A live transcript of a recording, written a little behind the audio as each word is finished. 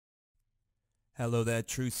Hello there,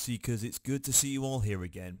 truth seekers. It's good to see you all here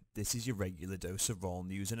again. This is your regular dose of royal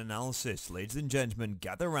news and analysis. Ladies and gentlemen,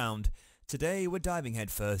 gather round. Today we're diving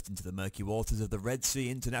headfirst into the murky waters of the Red Sea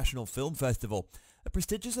International Film Festival, a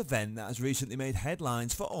prestigious event that has recently made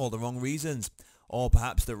headlines for all the wrong reasons. Or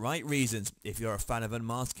perhaps the right reasons, if you're a fan of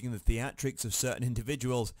unmasking the theatrics of certain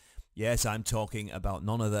individuals. Yes, I'm talking about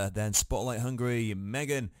none other than spotlight-hungry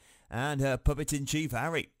Meghan and her puppet-in-chief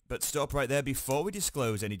Harry. But stop right there before we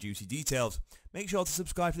disclose any juicy details. Make sure to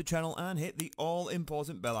subscribe to the channel and hit the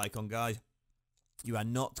all-important bell icon, guys. You are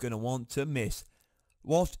not going to want to miss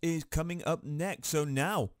what is coming up next. So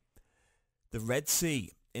now, the Red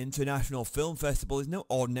Sea International Film Festival is no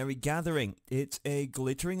ordinary gathering. It's a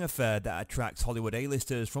glittering affair that attracts Hollywood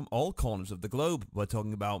A-listers from all corners of the globe. We're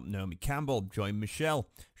talking about Naomi Campbell, Joy Michelle,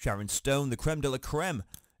 Sharon Stone, the creme de la creme.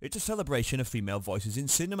 It's a celebration of female voices in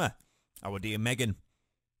cinema. Our dear Meghan,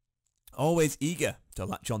 always eager to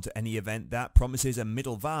latch onto any event that promises a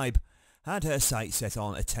middle vibe, had her sights set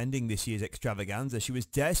on attending this year's extravaganza. She was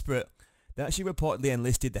desperate that she reportedly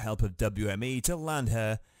enlisted the help of WME to land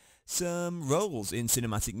her some roles in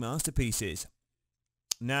cinematic masterpieces.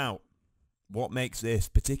 Now, what makes this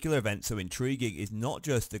particular event so intriguing is not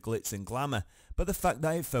just the glitz and glamour, but the fact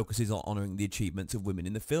that it focuses on honouring the achievements of women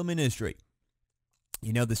in the film industry.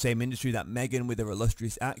 You know, the same industry that Meghan, with her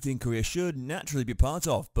illustrious acting career, should naturally be part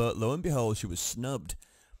of, but lo and behold, she was snubbed.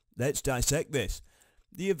 Let's dissect this.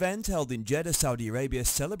 The event, held in Jeddah, Saudi Arabia,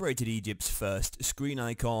 celebrated Egypt's first screen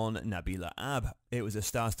icon, Nabila Ab. It was a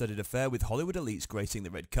star-studded affair with Hollywood elites gracing the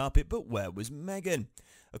red carpet, but where was Meghan?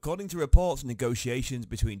 According to reports, negotiations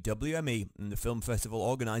between WME and the film festival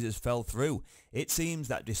organisers fell through. It seems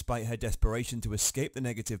that despite her desperation to escape the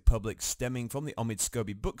negative public stemming from the Omid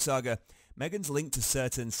Scobie book saga, Meghan's link to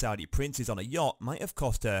certain Saudi princes on a yacht might have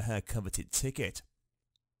cost her her coveted ticket.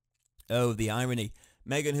 Oh, the irony.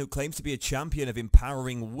 Meghan, who claims to be a champion of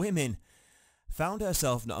empowering women, found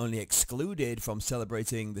herself not only excluded from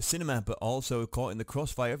celebrating the cinema, but also caught in the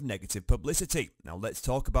crossfire of negative publicity. Now let's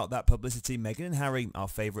talk about that publicity. Meghan and Harry, our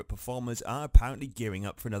favourite performers, are apparently gearing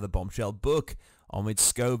up for another bombshell book. Omid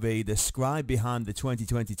Scobie, the scribe behind the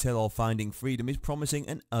 2020 tell-all Finding Freedom, is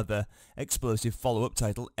promising another explosive follow-up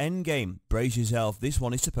titled Endgame. Brace yourself, this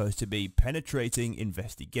one is supposed to be penetrating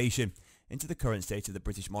investigation into the current state of the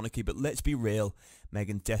British monarchy, but let's be real,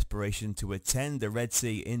 Meghan's desperation to attend the Red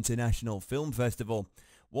Sea International Film Festival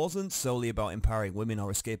wasn't solely about empowering women or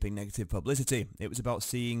escaping negative publicity. It was about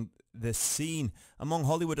seeing the scene among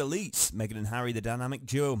Hollywood elites. Meghan and Harry, the dynamic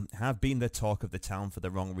duo, have been the talk of the town for the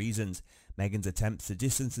wrong reasons. Meghan's attempts to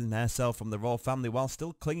distance herself from the royal family while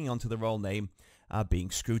still clinging onto the royal name are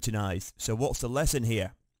being scrutinised. So what's the lesson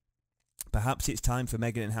here? Perhaps it's time for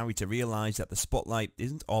Meghan and Harry to realise that the spotlight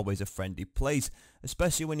isn't always a friendly place,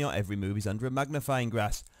 especially when your every move is under a magnifying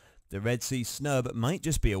glass. The Red Sea snub might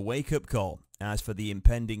just be a wake-up call. As for the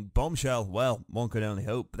impending bombshell, well, one can only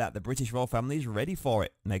hope that the British royal family is ready for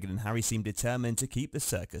it. Meghan and Harry seem determined to keep the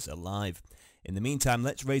circus alive. In the meantime,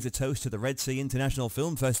 let's raise a toast to the Red Sea International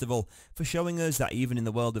Film Festival for showing us that even in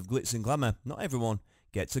the world of glitz and glamour, not everyone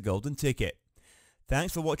gets a golden ticket.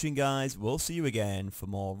 Thanks for watching, guys. We'll see you again for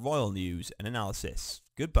more royal news and analysis.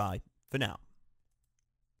 Goodbye for now.